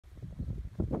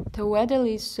The weather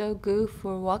is so good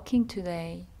for walking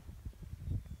today.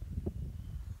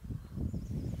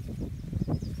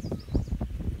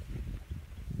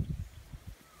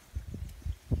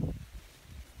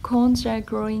 Corns are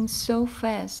growing so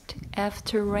fast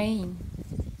after rain.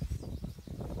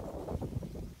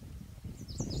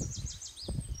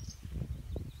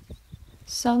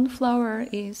 Sunflower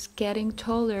is getting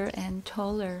taller and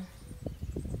taller.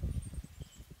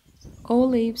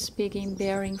 Olives begin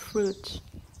bearing fruit.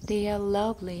 They are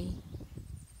lovely.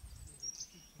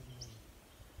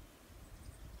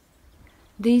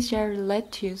 These are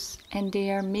lettuce and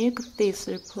they are milk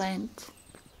thistle plants.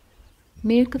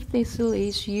 Milk thistle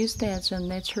is used as a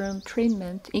natural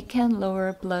treatment. It can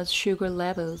lower blood sugar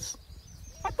levels.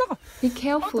 Be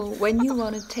careful when you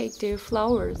want to take their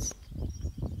flowers.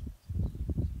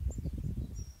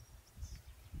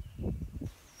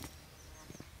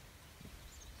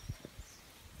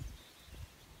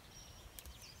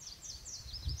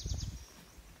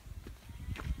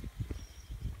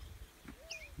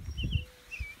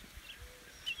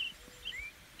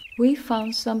 We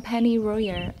found some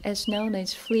pennyroyal, as known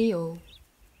as fleo.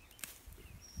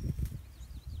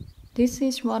 This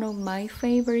is one of my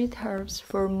favorite herbs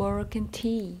for Moroccan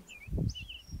tea.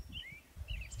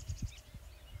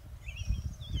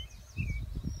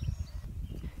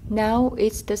 Now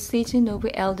it's the season of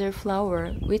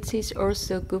elderflower, which is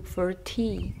also good for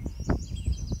tea.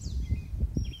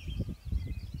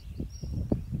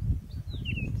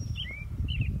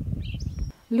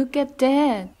 Look at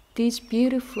that! These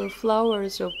beautiful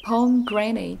flowers of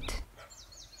pomegranate.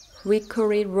 We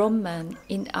call it Roman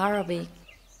in Arabic.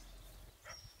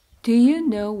 Do you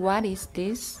know what is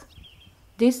this?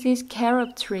 This is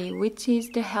carob tree, which is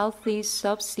the healthy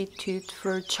substitute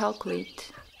for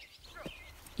chocolate.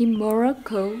 In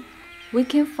Morocco, we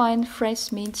can find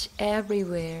fresh meat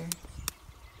everywhere.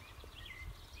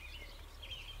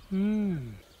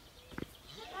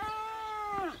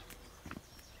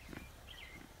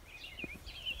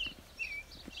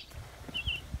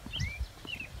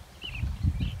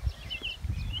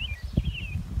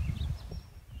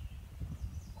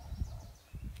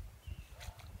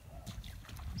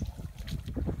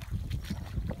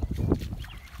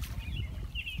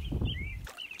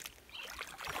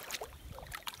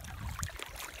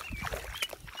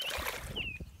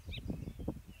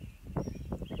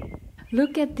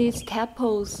 Look at these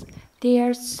tadpoles. They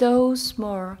are so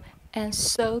small and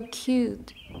so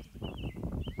cute.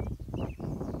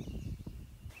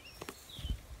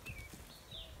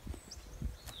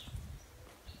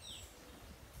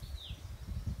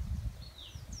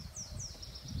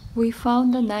 We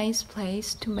found a nice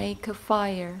place to make a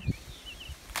fire.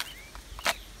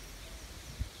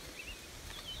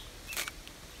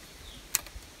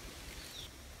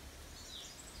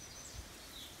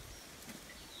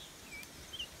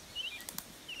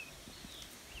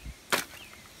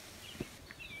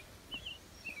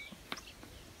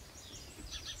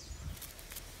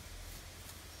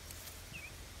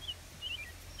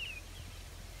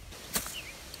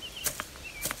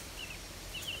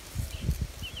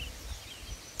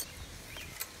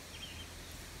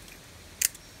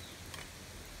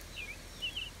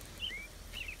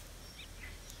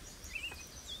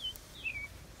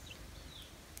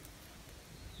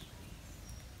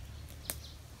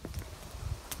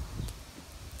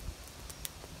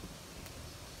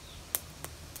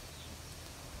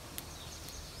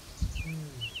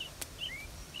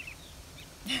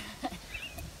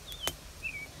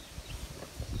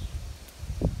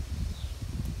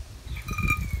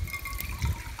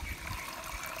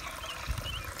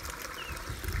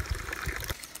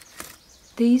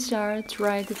 These are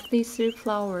dried thistle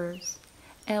flowers,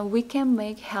 and we can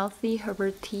make healthy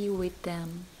herbal tea with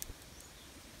them.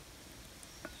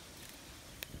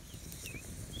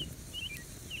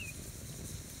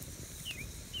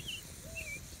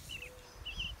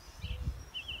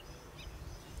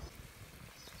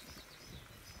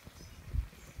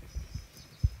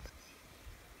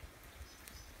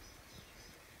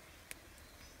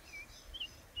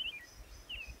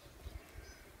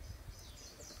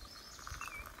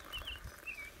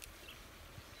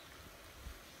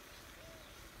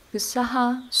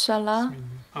 Saha, Salah.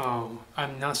 Oh,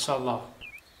 I'm not Salah.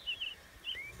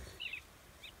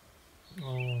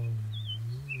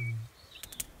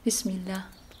 Bismillah.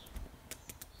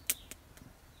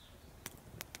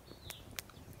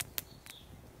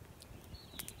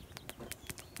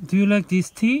 Do you like this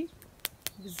tea?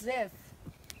 بزاف.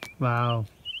 Wow.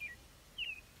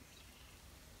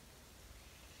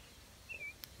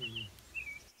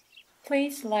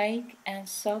 Please like and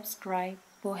subscribe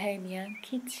Bohemian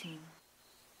Kitchen.